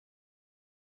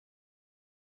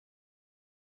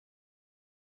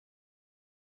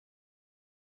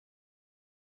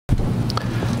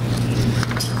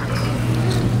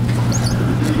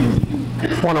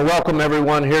I want to welcome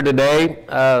everyone here today.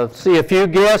 See a few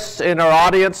guests in our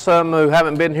audience, some who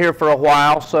haven't been here for a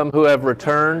while, some who have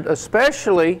returned,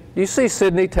 especially, do you see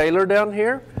Sydney Taylor down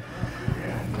here?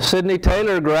 Sydney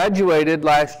Taylor graduated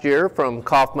last year from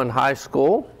Kaufman High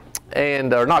School,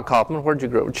 or not Kaufman, where'd you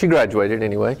graduate? She graduated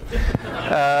anyway.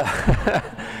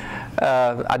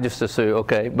 I just assume,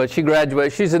 okay. But she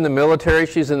graduated. She's in the military.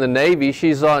 She's in the Navy.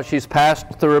 She's passed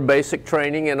through her basic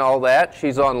training and all that.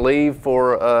 She's on leave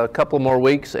for a couple more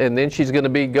weeks, and then she's going to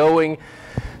be going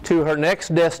to her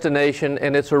next destination,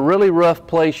 and it's a really rough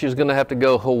place. She's going to have to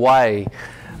go Hawaii.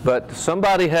 But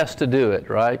somebody has to do it,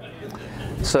 right?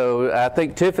 So I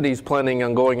think Tiffany's planning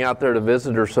on going out there to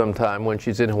visit her sometime when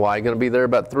she's in Hawaii. Going to be there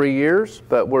about 3 years,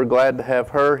 but we're glad to have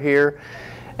her here.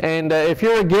 And if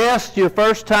you're a guest, your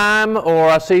first time, or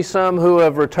I see some who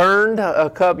have returned,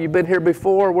 you've been here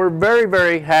before, we're very,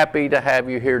 very happy to have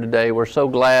you here today. We're so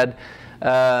glad.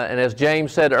 And as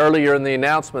James said earlier in the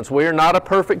announcements, we are not a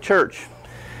perfect church.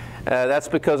 That's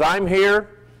because I'm here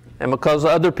and because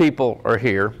other people are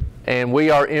here, and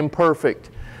we are imperfect.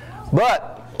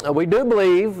 But we do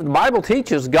believe, the Bible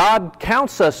teaches, God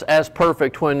counts us as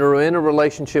perfect when we're in a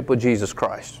relationship with Jesus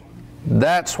Christ.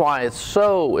 That's why it's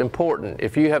so important,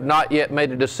 if you have not yet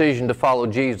made a decision to follow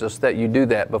Jesus, that you do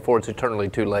that before it's eternally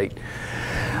too late.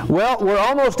 Well, we're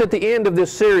almost at the end of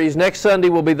this series. Next Sunday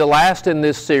will be the last in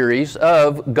this series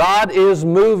of God is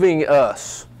moving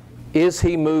us. Is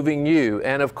He moving you?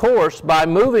 And of course, by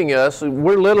moving us,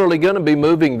 we're literally going to be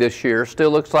moving this year.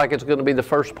 Still looks like it's going to be the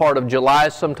first part of July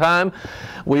sometime.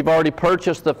 We've already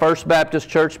purchased the First Baptist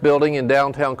Church building in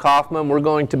downtown Kaufman. We're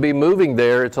going to be moving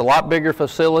there. It's a lot bigger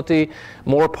facility,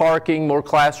 more parking, more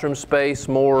classroom space,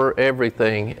 more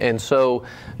everything. And so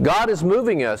God is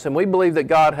moving us, and we believe that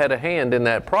God had a hand in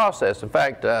that process. In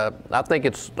fact, I think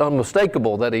it's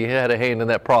unmistakable that He had a hand in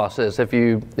that process if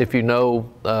you know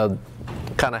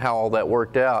kind of how all that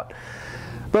worked out.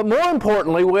 But more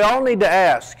importantly, we all need to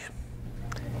ask,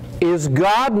 is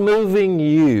God moving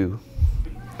you?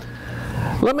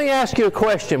 Let me ask you a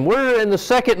question. We're in the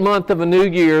second month of a new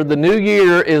year. The new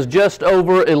year is just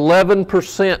over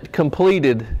 11%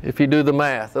 completed, if you do the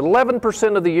math.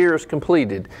 11% of the year is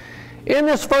completed. In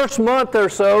this first month or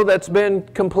so that's been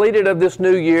completed of this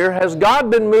new year, has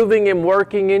God been moving and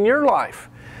working in your life?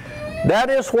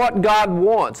 That is what God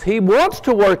wants. He wants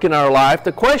to work in our life.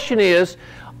 The question is,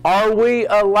 are we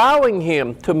allowing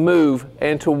Him to move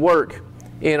and to work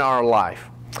in our life?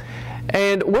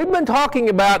 And we've been talking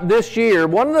about this year,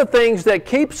 one of the things that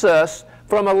keeps us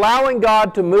from allowing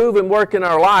God to move and work in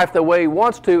our life the way He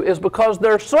wants to is because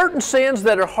there are certain sins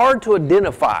that are hard to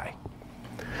identify.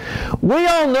 We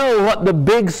all know what the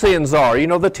big sins are,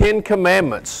 the 10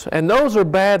 Commandments, and those are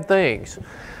bad things.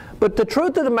 But the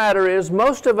truth of the matter is,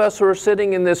 most of us who are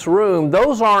sitting in this room,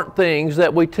 those aren't things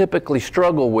that we typically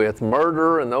struggle with.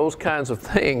 Murder and those kinds of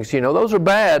things, those are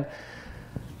bad.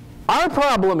 Our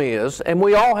problem is, and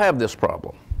we all have this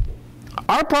problem,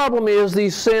 our problem is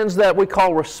these sins that we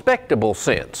call respectable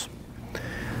sins.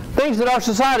 Things that our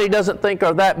society doesn't think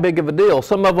are that big of a deal.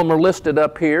 Some of them are listed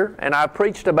up here, and I've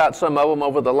preached about some of them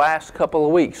over the last couple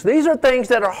of weeks. These are things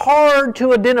that are hard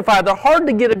to identify. They're hard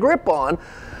to get a grip on,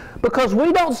 because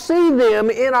we don't see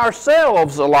them in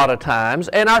ourselves a lot of times,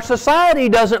 and our society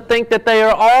doesn't think that they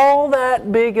are all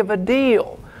that big of a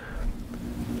deal.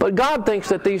 But God thinks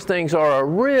that these things are a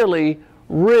really,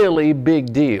 really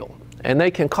big deal, and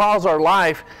they can cause our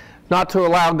life not to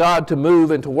allow God to move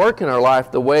and to work in our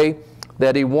life the way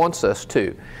that He wants us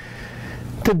to.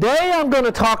 Today I'm going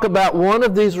to talk about one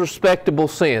of these respectable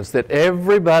sins that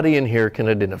everybody in here can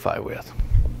identify with.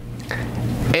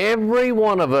 Every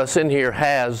one of us in here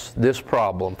has this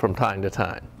problem from time to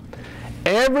time.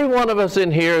 Every one of us in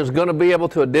here is going to be able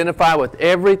to identify with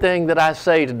everything that I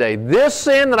say today. This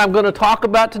sin that I'm going to talk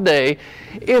about today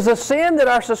is a sin that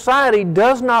our society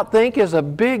does not think is a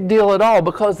big deal at all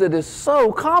because it is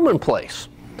so commonplace.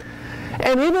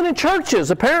 And even in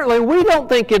churches, apparently we don't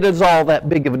think it is all that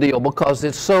big of a deal because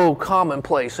it's so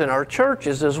commonplace in our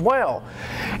churches as well.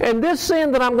 And this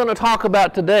sin that I'm going to talk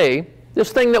about today,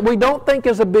 this thing that we don't think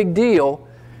is a big deal,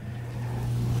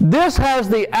 this has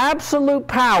the absolute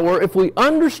power, if we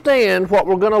understand what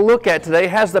we're going to look at today,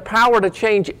 has the power to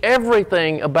change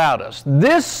everything about us.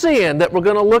 This sin that we're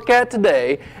going to look at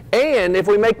today, and if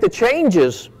we make the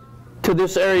changes to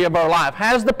this area of our life,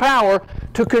 has the power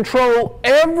to control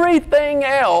everything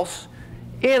else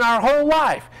in our whole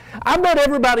life. I bet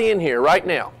everybody in here right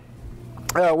now,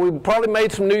 we probably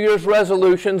made some New Year's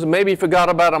resolutions, and maybe you forgot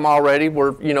about them already.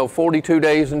 We're 42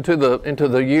 days into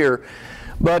the year.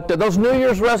 But those New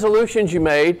Year's resolutions you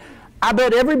made, I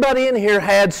bet everybody in here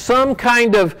had some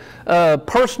kind of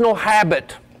personal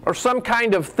habit or some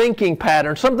kind of thinking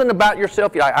pattern, something about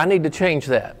yourself, you're like, I need to change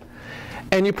that.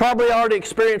 And you probably already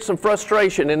experienced some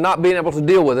frustration in not being able to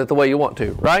deal with it the way you want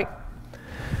to, right?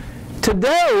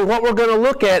 Today, what we're going to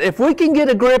look at, if we can get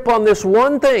a grip on this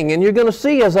one thing, and you're going to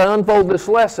see as I unfold this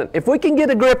lesson, if we can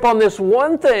get a grip on this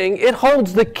one thing, it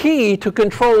holds the key to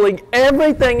controlling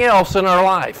everything else in our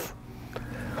life.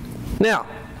 Now,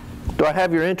 do I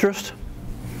have your interest?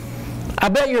 I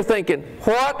bet you're thinking,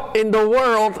 what in the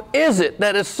world is it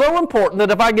that is so important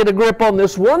that if I get a grip on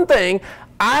this one thing,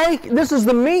 this is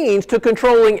the means to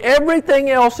controlling everything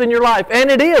else in your life?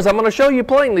 And it is. I'm going to show you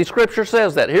plainly. Scripture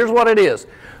says that. Here's what it is.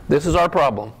 This is our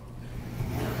problem.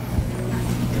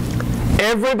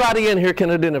 Everybody in here can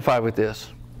identify with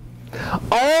this.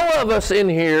 All of us in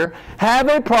here have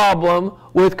a problem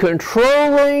with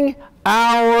controlling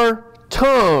our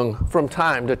tongue from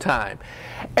time to time.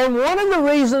 And one of the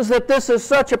reasons that this is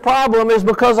such a problem is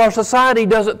because our society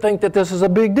doesn't think that this is a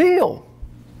big deal.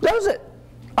 Does it?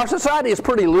 Our society is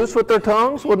pretty loose with their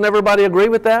tongues. Wouldn't everybody agree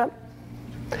with that?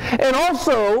 And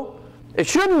also, it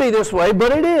shouldn't be this way,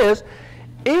 but it is.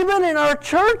 Even in our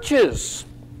churches,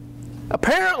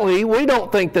 apparently we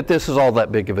don't think that this is all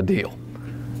that big of a deal.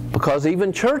 Because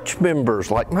even church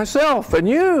members like myself and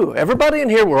you, everybody in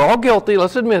here, we're all guilty,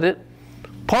 let's admit it.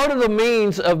 Part of the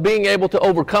means of being able to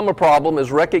overcome a problem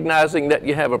is recognizing that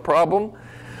you have a problem.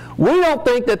 We don't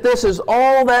think that this is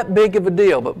all that big of a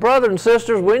deal. But brothers and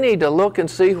sisters, we need to look and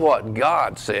see what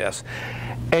God says.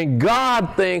 And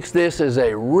God thinks this is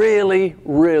a really,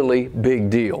 really big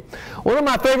deal. One of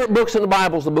my favorite books in the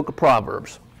Bible is the book of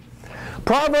Proverbs.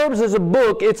 Proverbs is a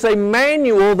book, it's a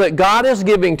manual that God is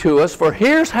giving to us for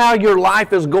here's how your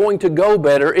life is going to go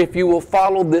better if you will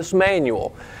follow this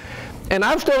manual. And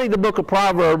I've studied the book of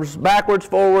Proverbs backwards,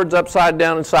 forwards, upside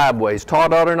down, and sideways.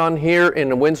 Taught on it on here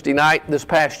in a Wednesday night this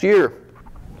past year.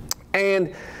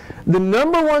 And the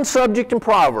number one subject in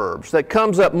Proverbs that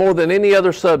comes up more than any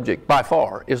other subject by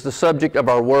far is the subject of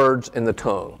our words and the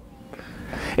tongue.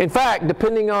 In fact,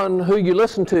 depending on who you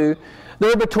listen to,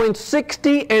 there are between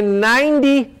 60 and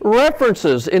 90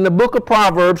 references in the book of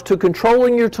Proverbs to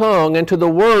controlling your tongue and to the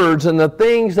words and the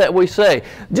things that we say.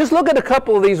 Just look at a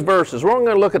couple of these verses. We're only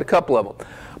going to look at a couple of them.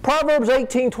 Proverbs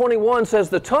 18:21 says,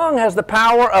 the tongue has the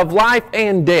power of life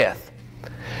and death.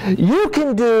 You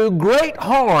can do great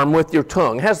harm with your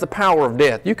tongue. It has the power of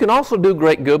death. You can also do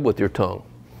great good with your tongue.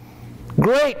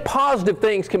 Great positive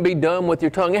things can be done with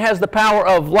your tongue. It has the power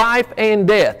of life and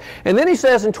death. And then he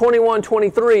says in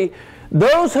 21:23,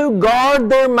 those who guard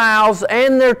their mouths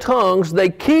and their tongues, they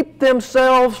keep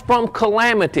themselves from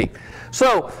calamity.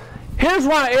 So, here's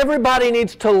why everybody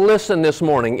needs to listen this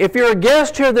morning. If you're a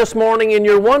guest here this morning and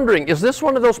you're wondering, is this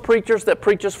one of those preachers that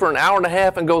preaches for an hour and a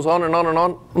half and goes on and on and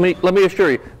on? Let me assure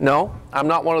you, no, I'm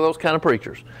not one of those kind of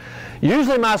preachers.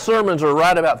 Usually my sermons are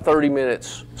right about 30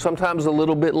 minutes, sometimes a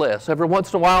little bit less. Every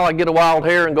once in a while I get a wild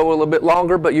hair and go a little bit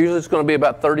longer, but usually it's going to be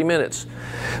about 30 minutes.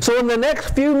 So in the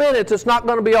next few minutes, it's not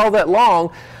going to be all that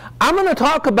long. I'm going to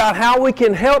talk about how we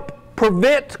can help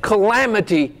prevent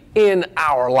calamity in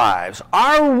our lives.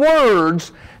 Our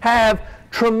words have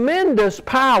tremendous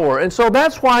power, and so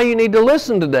that's why you need to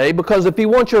listen today, because if you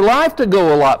want your life to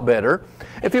go a lot better,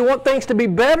 if you want things to be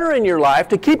better in your life,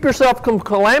 to keep yourself from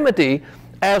calamity,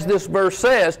 as this verse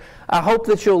says, I hope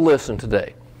that you'll listen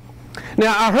today.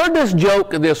 Now, I heard this joke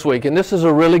this week, and this is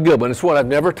a really good one. It's one I've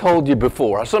never told you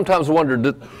before. I sometimes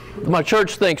wondered, my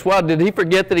church thinks, well, did he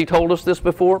forget that he told us this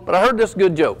before? But I heard this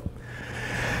good joke.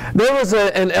 There was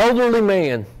an elderly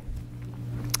man,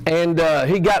 and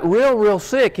he got real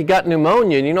sick. He got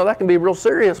pneumonia, and you know that can be real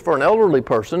serious for an elderly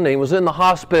person. And he was in the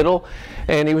hospital,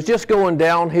 and he was just going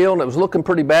downhill, and it was looking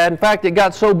pretty bad. In fact, it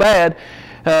got so bad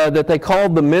that they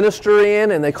called the minister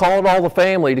in, and they called all the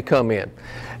family to come in.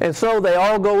 And so they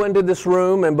all go into this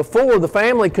room, and before the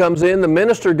family comes in, the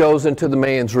minister goes into the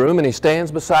man's room, and he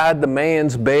stands beside the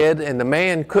man's bed, and the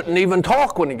man couldn't even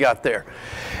talk when he got there.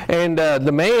 And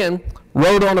the man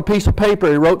wrote on a piece of paper,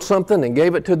 he wrote something and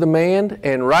gave it to the man,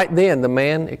 and right then the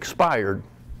man expired.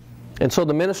 And so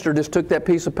the minister just took that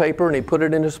piece of paper and he put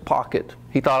it in his pocket.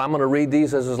 He thought, I'm going to read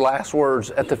these as his last words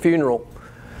at the funeral.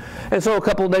 And so a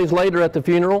couple of days later at the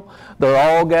funeral, they're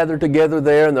all gathered together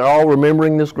there, and they're all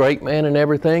remembering this great man and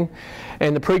everything.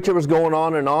 And the preacher was going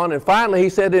on, and finally he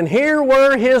said, and here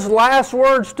were his last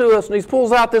words to us. And he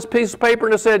pulls out this piece of paper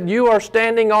and he said, you are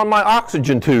standing on my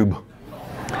oxygen tube.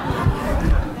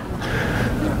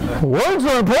 Words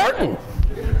are important.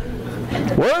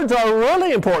 Words are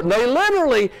really important. They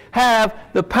literally have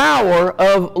the power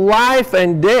of life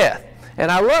and death. And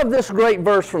I love this great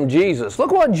verse from Jesus.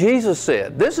 Look what Jesus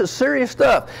said. This is serious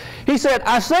stuff. He said,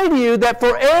 I say to you that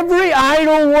for every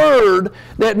idle word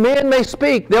that men may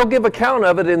speak, they'll give account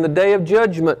of it in the day of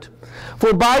judgment.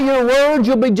 For by your words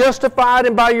you'll be justified,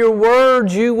 and by your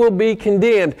words you will be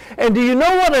condemned. And do you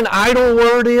know what an idle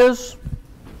word is?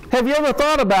 Have you ever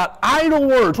thought about idle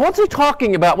words? What's he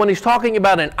talking about when he's talking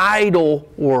about an idle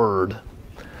word?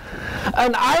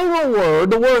 An idle word,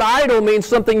 the word idle means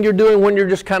something you're doing when you're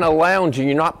just kind of lounging.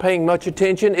 You're not paying much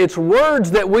attention. It's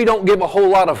words that we don't give a whole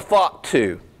lot of thought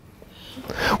to.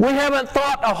 We haven't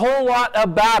thought a whole lot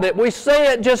about it. We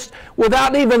say it just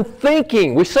without even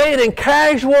thinking. We say it in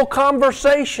casual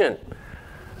conversation.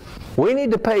 We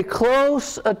need to pay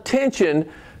close attention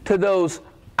to those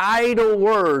idle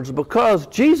words, because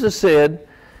Jesus said,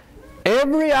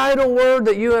 every idle word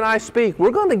that you and I speak,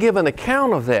 we're going to give an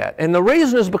account of that. And the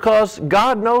reason is because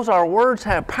God knows our words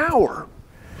have power.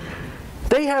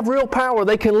 They have real power.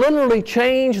 They can literally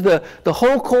change the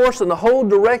whole course and the whole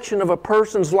direction of a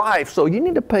person's life. So you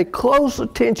need to pay close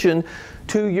attention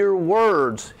to your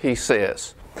words, he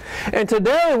says. And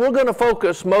today we're going to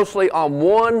focus mostly on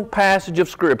one passage of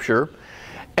Scripture,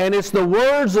 and it's the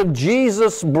words of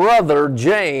Jesus' brother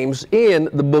James in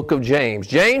the book of James.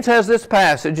 James has this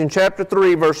passage in chapter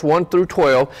 3, verse 1 through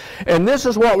 12, and this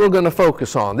is what we're going to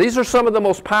focus on. These are some of the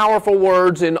most powerful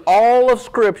words in all of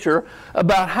Scripture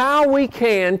about how we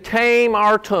can tame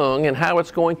our tongue and how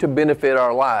it's going to benefit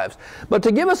our lives. But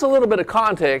to give us a little bit of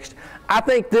context, I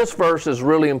think this verse is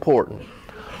really important.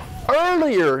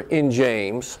 Earlier in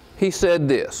James, he said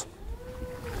this: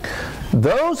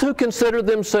 those who consider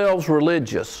themselves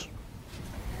religious,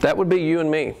 that would be you and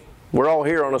me. We're all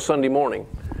here on a Sunday morning.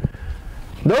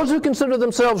 Those who consider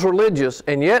themselves religious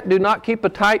and yet do not keep a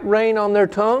tight rein on their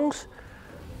tongues,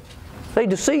 they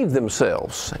deceive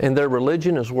themselves, and their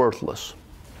religion is worthless.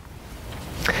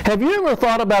 Have you ever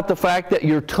thought about the fact that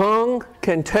your tongue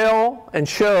can tell and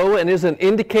show and is an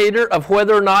indicator of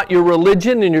whether or not your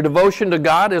religion and your devotion to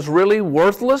God is really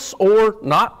worthless or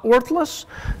not worthless?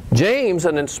 James,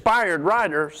 an inspired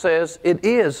writer, says it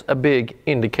is a big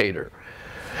indicator.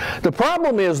 The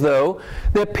problem is, though,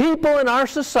 that people in our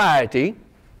society,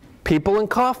 people in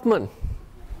Kaufman,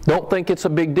 don't think it's a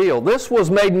big deal. This was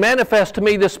made manifest to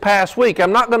me this past week.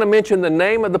 I'm not going to mention the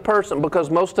name of the person because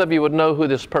most of you would know who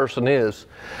this person is.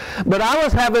 But I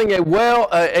was having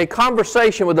a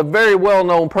conversation with a very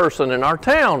well-known person in our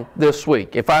town this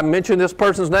week. If I mention this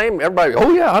person's name, everybody,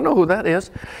 oh yeah, I know who that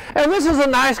is. And this is a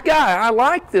nice guy. I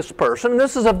like this person.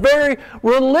 This is a very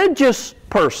religious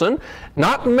person,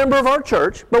 not a member of our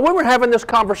church, but we were having this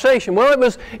conversation. Well,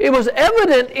 it was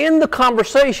evident in the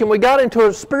conversation, we got into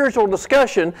a spiritual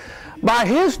discussion by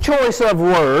his choice of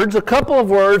words, a couple of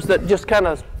words that just kind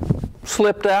of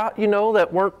slipped out, you know,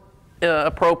 that weren't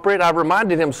appropriate. I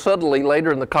reminded him subtly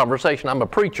later in the conversation, I'm a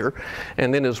preacher,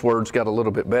 and then his words got a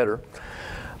little bit better.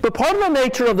 But part of the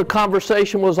nature of the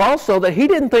conversation was also that he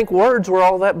didn't think words were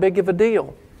all that big of a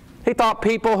deal. He thought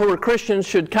people who were Christians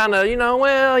should kind of,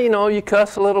 you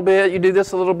cuss a little bit, you do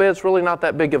this a little bit, it's really not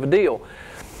that big of a deal.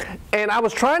 And I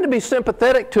was trying to be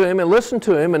sympathetic to him and listen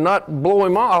to him and not blow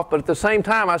him off, but at the same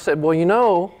time I said,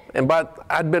 well,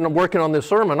 I'd been working on this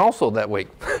sermon also that week.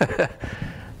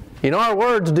 Our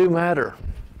words do matter.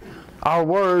 Our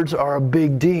words are a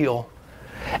big deal.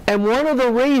 And one of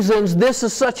the reasons this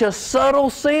is such a subtle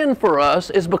sin for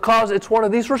us is because it's one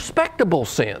of these respectable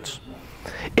sins.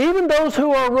 Even those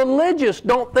who are religious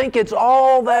don't think it's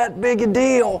all that big a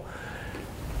deal.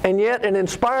 And yet an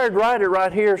inspired writer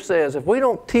right here says, if we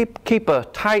don't keep a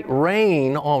tight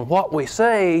rein on what we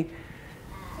say,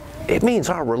 it means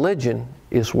our religion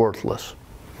is worthless.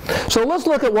 So let's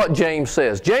look at what James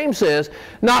says. James says,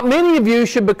 not many of you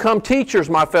should become teachers,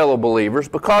 my fellow believers,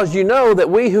 because you know that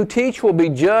we who teach will be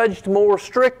judged more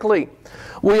strictly.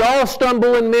 We all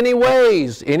stumble in many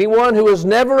ways. Anyone who is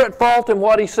never at fault in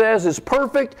what he says is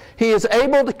perfect. He is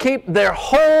able to keep their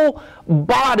whole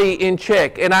body in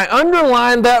check. And I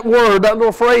underlined that word, that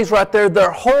little phrase right there,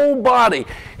 their whole body.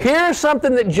 Here's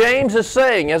something that James is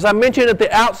saying, as I mentioned at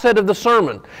the outset of the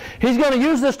sermon. He's going to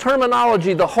use this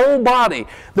terminology, the whole body.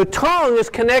 The tongue is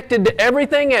connected to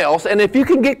everything else, and if you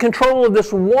can get control of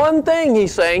this one thing,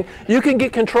 he's saying, you can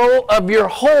get control of your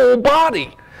whole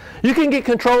body. You can get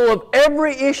control of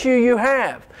every issue you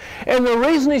have. And the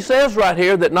reason he says right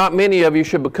here that not many of you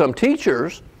should become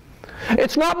teachers,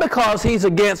 it's not because he's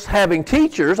against having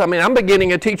teachers. I mean, I'm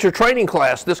beginning a teacher training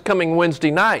class this coming Wednesday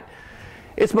night.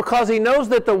 It's because he knows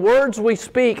that the words we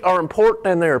speak are important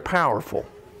and they're powerful.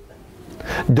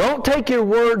 Don't take your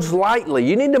words lightly.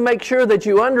 You need to make sure that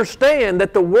you understand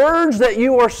that the words that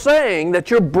you are saying, that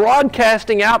you're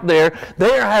broadcasting out there,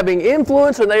 they are having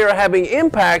influence and they are having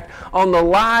impact on the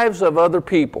lives of other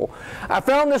people. I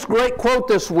found this great quote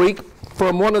this week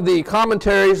from one of the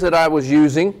commentaries that I was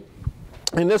using.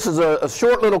 And this is a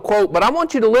short little quote, but I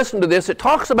want you to listen to this. It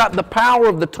talks about the power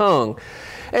of the tongue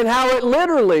and how it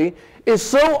literally is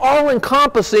so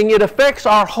all-encompassing it affects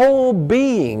our whole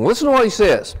being. Listen to what he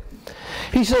says.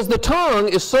 He says, the tongue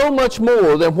is so much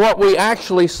more than what we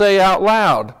actually say out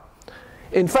loud.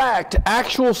 In fact,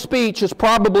 actual speech is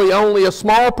probably only a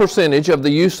small percentage of the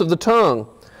use of the tongue.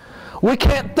 We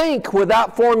can't think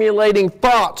without formulating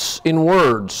thoughts in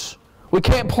words. We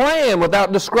can't plan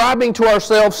without describing to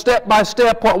ourselves step by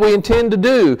step what we intend to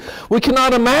do. We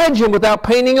cannot imagine without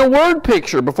painting a word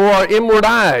picture before our inward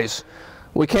eyes.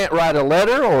 We can't write a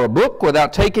letter or a book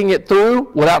without talking it through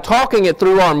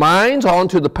our minds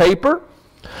onto the paper.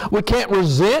 We can't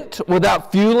resent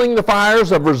without fueling the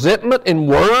fires of resentment in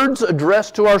words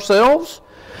addressed to ourselves.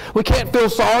 We can't feel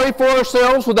sorry for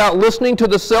ourselves without listening to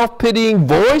the self-pitying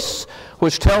voice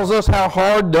which tells us how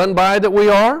hard done by that we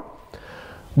are.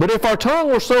 But if our tongue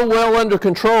were so well under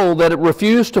control that it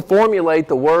refused to formulate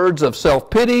the words of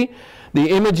self-pity, the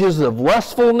images of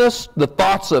lustfulness, the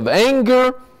thoughts of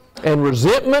anger and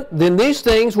resentment, then these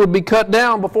things would be cut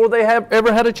down before they have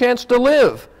ever had a chance to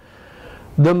live.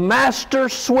 The master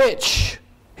switch,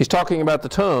 he's talking about the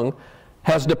tongue,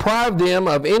 has deprived them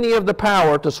of any of the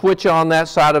power to switch on that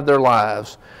side of their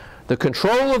lives. The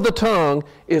control of the tongue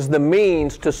is the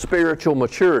means to spiritual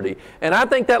maturity. And I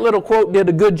think that little quote did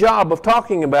a good job of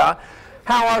talking about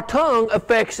how our tongue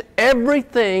affects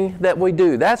everything that we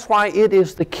do. That's why it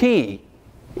is the key.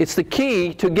 It's the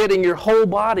key to getting your whole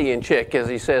body in check, as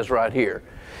he says right here.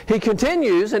 He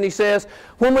continues and he says,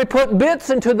 when we put bits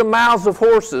into the mouths of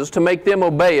horses to make them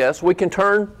obey us, we can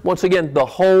turn, once again, the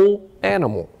whole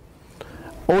animal.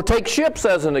 Or take ships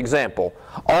as an example.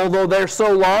 Although they're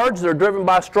so large, they're driven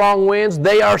by strong winds,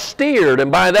 they are steered. And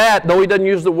by that, though he doesn't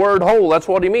use the word whole, that's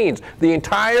what he means. The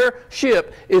entire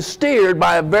ship is steered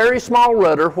by a very small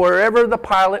rudder wherever the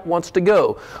pilot wants to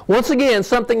go. Once again,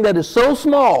 something that is so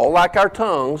small, like our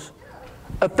tongues,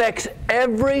 affects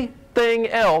everything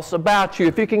else about you.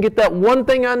 If you can get that one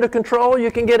thing under control,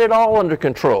 you can get it all under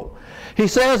control. He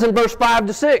says in verse 5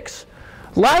 to 6,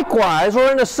 likewise,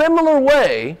 or in a similar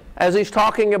way, as he's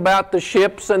talking about the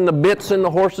ships and the bits in the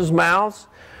horses' mouths,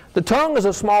 the tongue is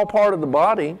a small part of the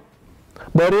body,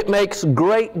 but it makes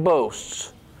great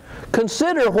boasts.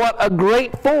 Consider what a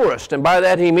great forest, and by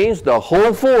that he means the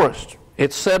whole forest.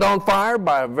 It's set on fire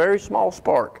by a very small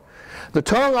spark. The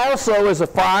tongue also is a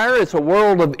fire. It's a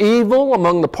world of evil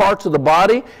among the parts of the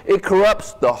body. It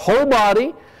corrupts the whole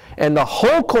body, and the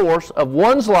whole course of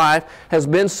one's life has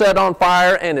been set on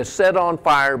fire and is set on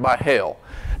fire by hell.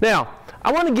 Now,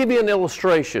 I want to give you an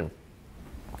illustration.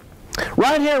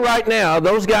 Right here, right now,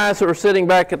 those guys who are sitting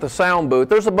back at the sound booth,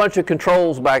 there's a bunch of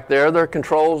controls back there. There are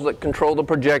controls that control the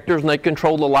projectors and they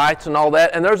control the lights and all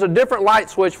that. And there's a different light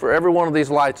switch for every one of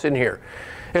these lights in here.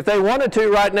 If they wanted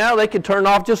to right now, they could turn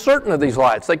off just certain of these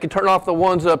lights. They could turn off the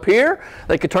ones up here.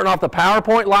 They could turn off the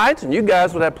PowerPoint lights and you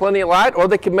guys would have plenty of light, or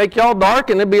they could make y'all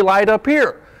dark and there'd be light up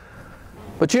here.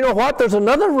 But you know what? There's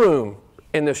another room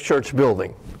in this church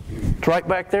building. It's right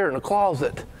back there in the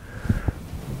closet.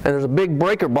 And there's a big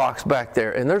breaker box back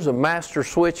there. And there's a master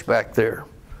switch back there.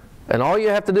 And all you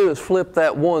have to do is flip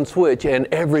that one switch and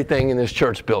everything in this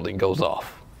church building goes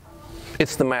off.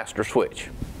 It's the master switch.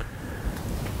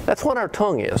 That's what our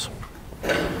tongue is.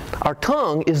 Our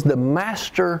tongue is the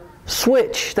master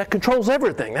switch that controls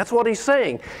everything. That's what he's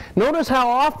saying. Notice how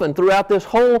often throughout this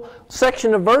whole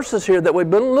section of verses here that we've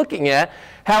been looking at,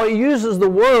 how he uses the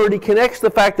word, he connects the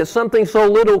fact that something so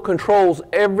little controls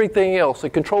everything else. It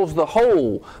controls the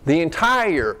whole, the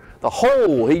entire, the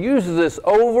whole. He uses this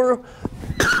over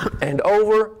and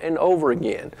over and over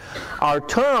again. Our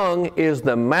tongue is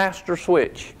the master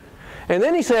switch. And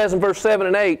then he says in verse 7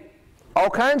 and 8, all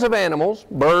kinds of animals,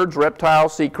 birds,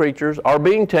 reptiles, sea creatures, are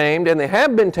being tamed, and they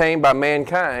have been tamed by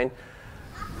mankind,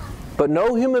 but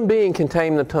no human being can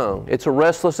tame the tongue. It's a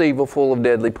restless evil full of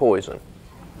deadly poison.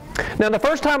 Now, the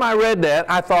first time I read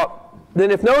that, I thought,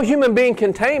 then if no human being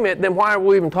can tame it, then why are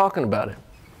we even talking about it?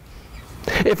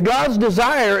 If God's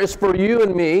desire is for you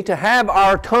and me to have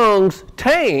our tongues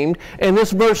tamed, and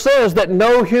this verse says that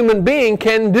no human being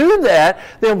can do that,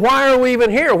 then why are we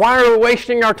even here? Why are we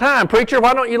wasting our time? Preacher,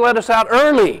 why don't you let us out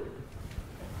early?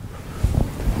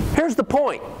 Here's the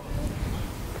point.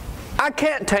 I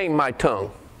can't tame my tongue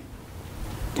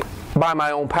by my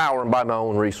own power and by my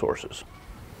own resources.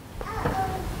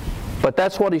 But But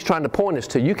that's what he's trying to point us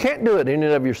to. You can't do it in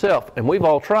and of yourself, and we've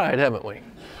all tried, haven't we?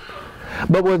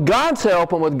 But with God's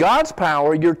help and with God's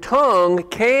power, your tongue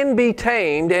can be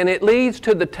tamed, and it leads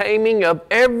to the taming of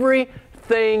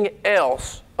everything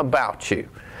else about you.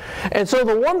 And so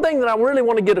the one thing that I really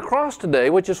want to get across today,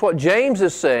 which is what James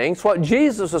is saying, it's what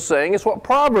Jesus is saying, it's what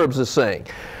Proverbs is saying.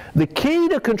 The key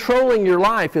to controlling your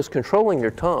life is controlling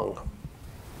your tongue.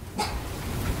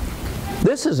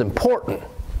 This is important.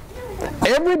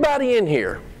 Everybody in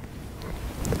here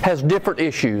has different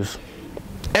issues.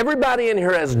 Everybody in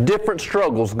here has different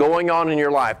struggles going on in your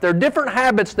life. There are different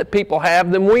habits that people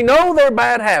have, and we know they're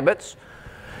bad habits,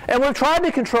 and we've tried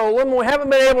to control them, and we haven't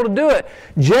been able to do it.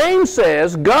 James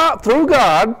says, God, through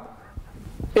God,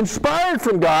 inspired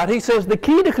from God, he says the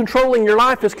key to controlling your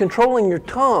life is controlling your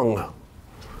tongue.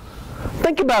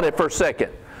 Think about it for a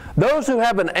second. Those who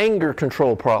have an anger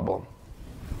control problem,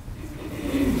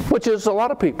 which is a lot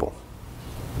of people.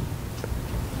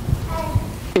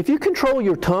 If you control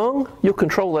your tongue, you'll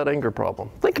control that anger problem.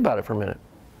 Think about it for a minute.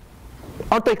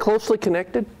 Aren't they closely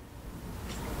connected?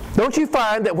 Don't you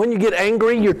find that when you get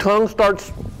angry, your tongue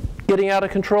starts getting out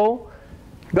of control?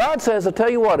 God says, I tell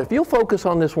you what, if you'll focus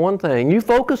on this one thing, you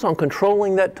focus on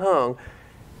controlling that tongue,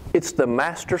 it's the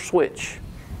master switch.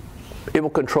 It will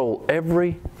control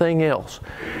everything else.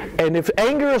 And if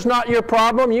anger is not your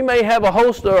problem, you may have a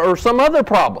host or some other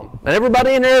problem. And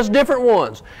everybody in there has different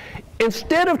ones.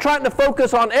 Instead of trying to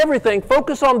focus on everything,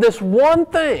 focus on this one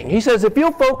thing. He says if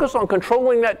you'll focus on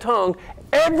controlling that tongue,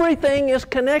 everything is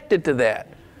connected to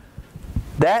that.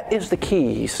 That is the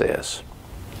key, he says.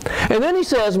 And then he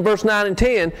says in verse 9 and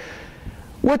 10,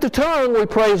 with the tongue we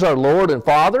praise our Lord and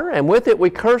Father, and with it we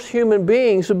curse human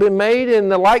beings who have been made in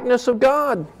the likeness of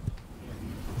God.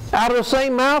 Out of the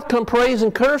same mouth come praise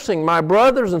and cursing. My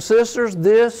brothers and sisters,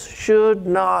 this should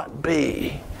not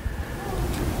be.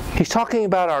 He's talking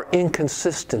about our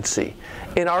inconsistency.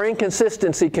 And our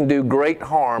inconsistency can do great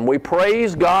harm. We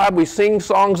praise God, we sing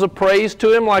songs of praise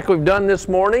to Him like we've done this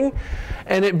morning.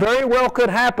 And it very well could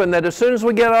happen that as soon as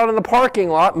we get out in the parking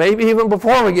lot, maybe even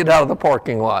before we get out of the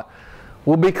parking lot,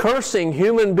 we'll be cursing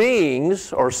human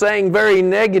beings or saying very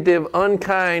negative,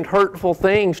 unkind, hurtful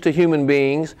things to human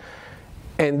beings.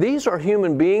 And these are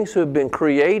human beings who have been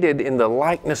created in the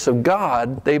likeness of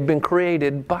God. They've been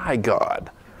created by God.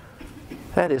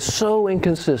 That is so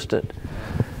inconsistent.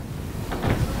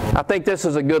 I think this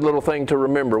is a good little thing to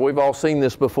remember. We've all seen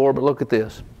this before, but look at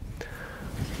this.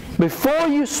 Before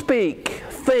you speak,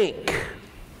 think.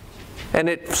 And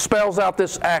it spells out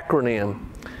this acronym.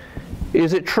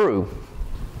 Is it true?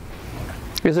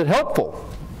 Is it helpful?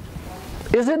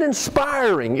 Is it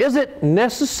inspiring? Is it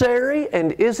necessary?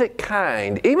 And is it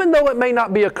kind? Even though it may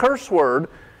not be a curse word,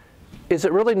 is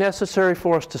it really necessary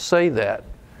for us to say that?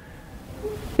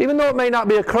 Even though it may not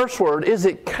be a curse word, is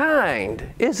it kind?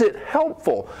 Is it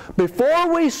helpful?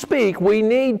 Before we speak, we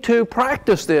need to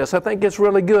practice this. I think it's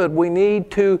really good. We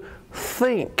need to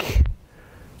think.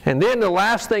 And then the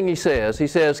last thing he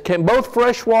says, can both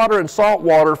fresh water and salt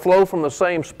water flow from the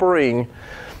same spring?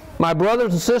 My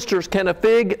brothers and sisters, can a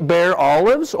fig bear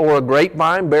olives or a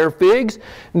grapevine bear figs?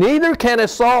 Neither can a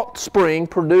salt spring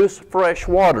produce fresh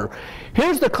water.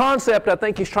 Here's the concept I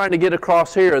think he's trying to get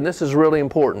across here, and this is really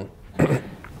important.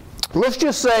 Let's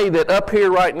just say that up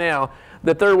here right now,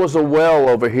 that there was a well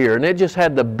over here, and it just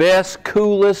had the best,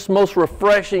 coolest, most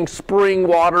refreshing spring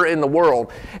water in the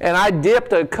world. And I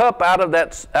dipped a cup out of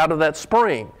that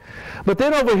spring. But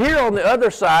then over here on the other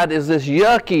side is this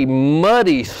yucky,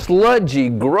 muddy, sludgy,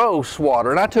 gross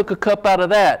water. And I took a cup out of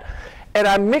that. And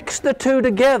I mixed the two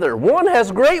together. One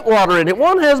has great water in it.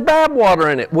 One has bad water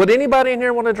in it. Would anybody in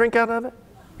here want to drink out of it?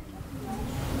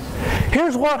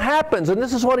 Here's what happens, and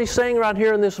this is what he's saying right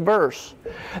here in this verse.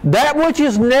 That which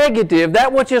is negative,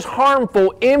 that which is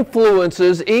harmful,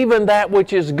 influences even that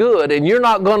which is good. And you're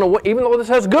not going to, even though this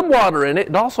has good water in it,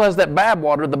 it also has that bad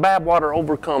water. The bad water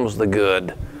overcomes the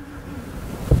good.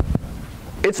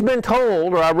 It's been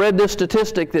told, or I read this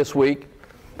statistic this week,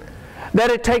 that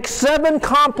it takes 7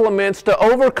 compliments to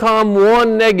overcome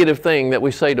one negative thing that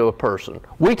we say to a person.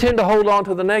 We tend to hold on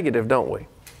to the negative, don't we?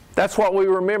 That's what we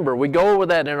remember. We go over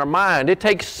that in our mind. It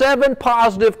takes 7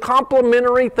 positive,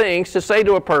 complimentary things to say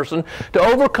to a person to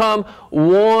overcome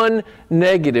one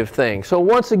negative thing. So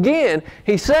once again,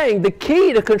 he's saying the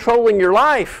key to controlling your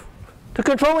life, to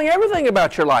controlling everything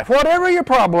about your life, whatever your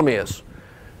problem is,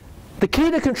 the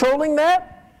key to controlling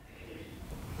that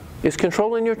is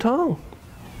controlling your tongue.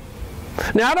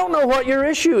 Now, I don't know what your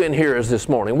issue in here is this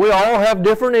morning. We all have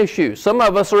different issues. Some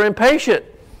of us are impatient,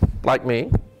 like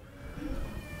me.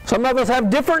 Some of us have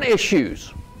different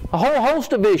issues. a whole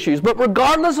host of issues. But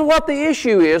regardless of what the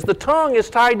issue is, the tongue is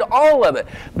tied to all of it.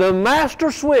 The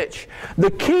master switch,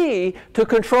 the key to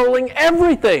controlling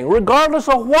everything, regardless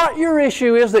of what your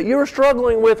issue is that you're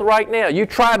struggling with right now. You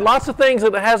tried lots of things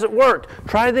and it hasn't worked.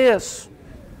 Try this.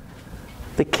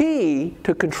 The key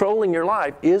to controlling your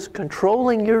life is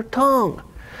controlling your tongue.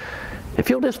 If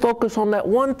you'll just focus on that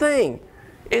one thing,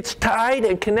 it's tied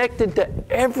and connected to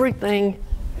everything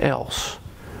else.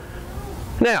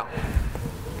 Now,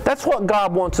 that's what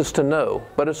God wants us to know.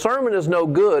 But a sermon is no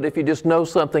good if you just know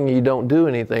something and you don't do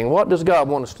anything. What does God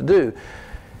want us to do?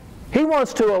 He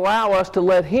wants to allow us to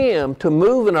let Him to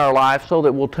move in our life so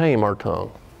that we'll tame our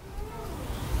tongue.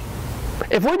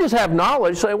 If we just have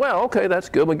knowledge, say, well, okay, that's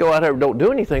good. We go out here and don't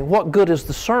do anything. What good is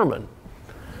the sermon?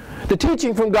 The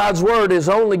teaching from God's Word is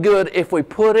only good if we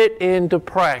put it into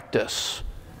practice.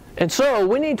 And so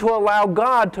we need to allow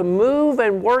God to move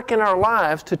and work in our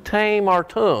lives to tame our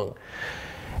tongue.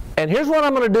 And here's what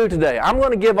I'm going to do today. I'm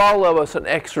going to give all of us an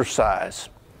exercise.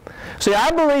 See, I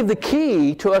believe the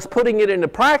key to us putting it into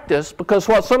practice, because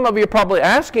what some of you are probably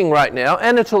asking right now,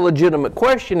 and it's a legitimate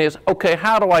question, is, okay,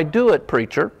 how do I do it,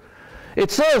 preacher?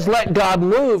 It says, let God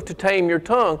move to tame your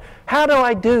tongue. How do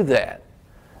I do that?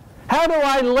 How do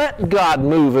I let God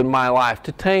move in my life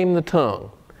to tame the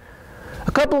tongue?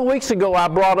 A couple of weeks ago, I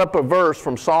brought up a verse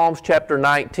from Psalms chapter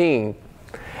 19.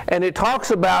 And it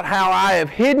talks about how I have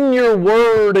hidden your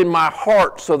word in my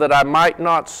heart so that I might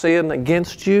not sin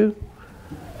against you.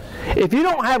 If you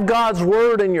don't have God's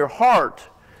word in your heart,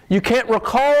 you can't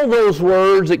recall those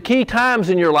words at key times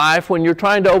in your life when you're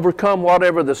trying to overcome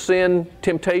whatever the sin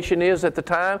temptation is at the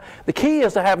time. The key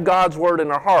is to have God's word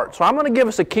in our heart. So I'm going to give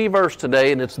us a key verse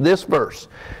today, and it's this verse,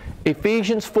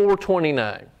 Ephesians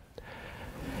 4:29.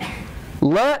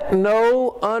 Let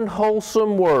no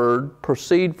unwholesome word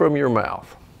proceed from your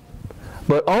mouth,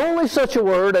 but only such a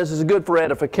word as is good for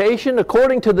edification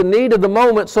according to the need of the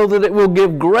moment, so that it will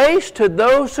give grace to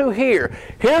those who hear.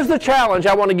 Here's the challenge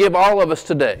I want to give all of us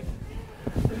today.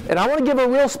 And I want to give a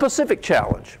real specific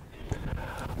challenge.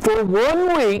 For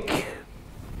 1 week,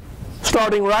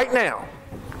 starting right now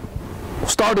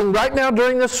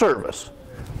during this service,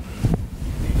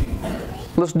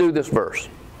 let's do this verse.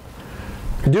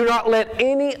 Do not let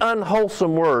any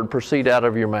unwholesome word proceed out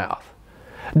of your mouth.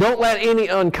 Don't let any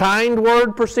unkind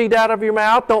word proceed out of your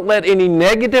mouth. Don't let any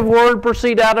negative word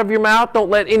proceed out of your mouth.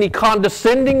 Don't let any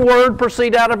condescending word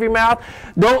proceed out of your mouth.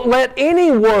 Don't let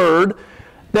any word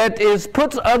that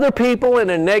puts other people in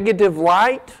a negative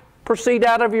light proceed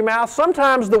out of your mouth.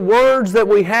 Sometimes the words that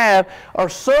we have are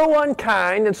so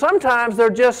unkind, and sometimes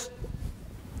they're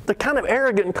kind of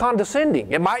arrogant and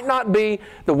condescending. It might not be,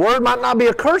 the word might not be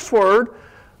a curse word,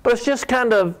 but it's just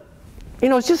kind of, it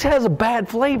just has a bad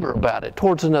flavor about it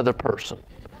towards another person.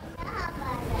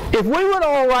 If we would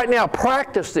all right now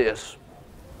practice this,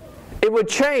 it would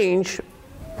change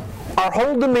our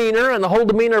whole demeanor and the whole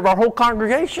demeanor of our whole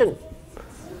congregation.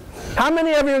 How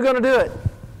many of you are going to do it?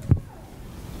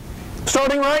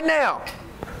 Starting right now.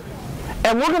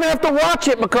 And we're going to have to watch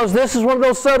it, because this is one of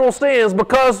those subtle sins,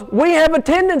 because we have a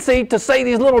tendency to say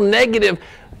these little negative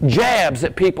jabs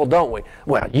at people, don't we?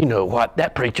 Well, you know what?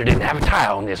 That preacher didn't have a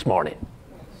tie on this morning.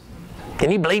 Can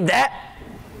you believe that?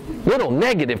 Little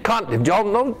negative content. Did y'all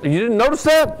know? You didn't notice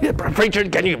that? Yeah, preacher,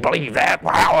 can you believe that?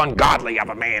 Well, how ungodly of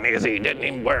a man is he? He didn't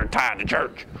even wear a tie to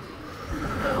church.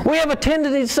 We have a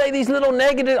tendency to say these little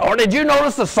negative, or did you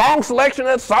notice the song selection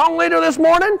of that song leader this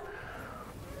morning?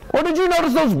 Or did you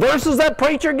notice those verses that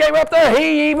preacher gave up there?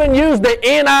 He even used the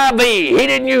NIV. He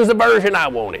didn't use the version I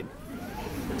wanted.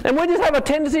 And we just have a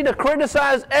tendency to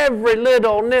criticize every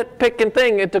little nitpicking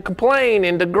thing, and to complain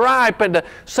and to gripe and to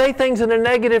say things in a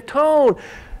negative tone.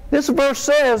 This verse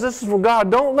says, this is from God,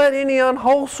 don't let any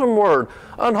unwholesome word.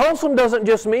 Unwholesome doesn't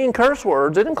just mean curse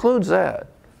words, it includes that.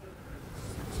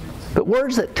 But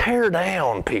words that tear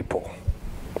down people,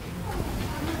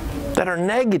 that are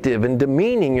negative and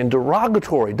demeaning and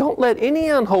derogatory. Don't let any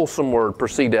unwholesome word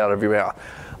proceed out of your mouth,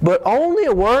 but only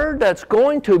a word that's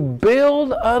going to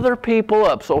build other people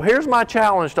up. So here's my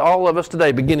challenge to all of us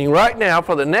today, beginning right now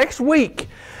for the next week,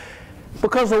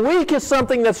 because a week is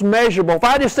something that's measurable. If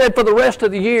I just said for the rest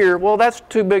of the year, well, that's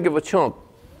too big of a chunk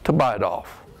to bite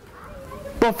off.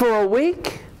 But for a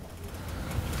week,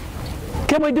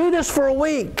 can we do this for a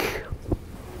week?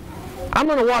 I'm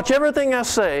going to watch everything I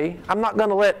say. I'm not going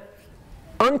to let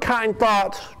unkind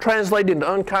thoughts translate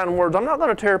into unkind words. I'm not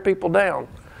going to tear people down.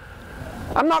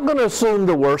 I'm not going to assume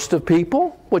the worst of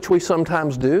people, which we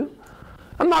sometimes do.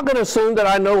 I'm not going to assume that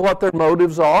I know what their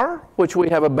motives are, which we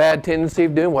have a bad tendency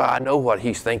of doing. Well, I know what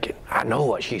he's thinking. I know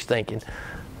what she's thinking.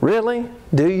 Really?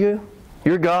 Do you?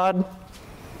 You're God?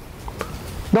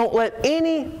 Don't let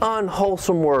any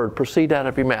unwholesome word proceed out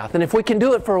of your mouth. And if we can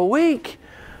do it for a week,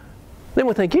 then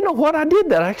we think, you know what, I did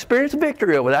that. I experienced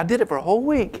victory over it. I did it for a whole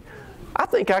week. I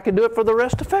think I can do it for the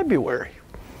rest of February.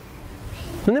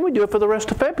 And then we do it for the rest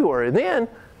of February. Then,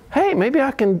 hey, maybe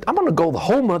I'm going to go the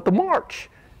whole month of March.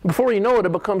 Before you know it,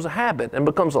 it becomes a habit and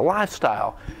becomes a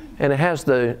lifestyle. And it has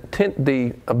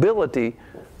the ability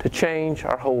to change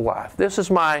our whole life. This is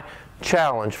my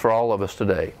challenge for all of us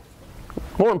today.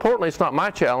 More importantly, it's not my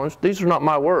challenge. These are not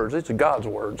my words. These are God's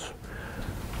words.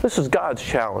 This is God's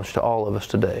challenge to all of us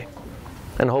today.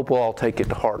 And I hope we'll all take it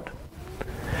to heart.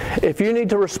 If you need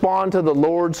to respond to the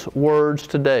Lord's words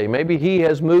today, maybe He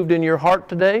has moved in your heart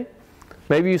today.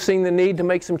 Maybe you've seen the need to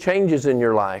make some changes in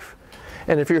your life.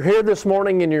 And if you're here this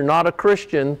morning and you're not a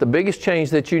Christian, the biggest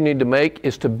change that you need to make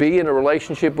is to be in a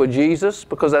relationship with Jesus.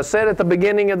 Because I said at the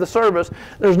beginning of the service,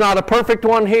 there's not a perfect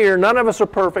one here. None of us are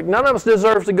perfect. None of us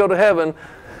deserves to go to heaven.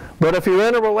 But if you're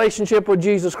in a relationship with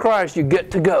Jesus Christ, you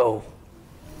get to go.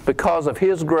 Because of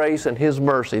His grace and His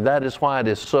mercy. That is why it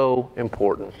is so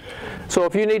important. So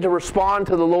if you need to respond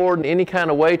to the Lord in any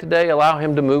kind of way today, allow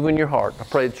Him to move in your heart. I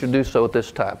pray that you'll do so at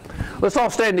this time. Let's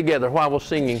all stand together while we're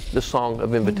singing this song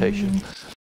of invitation.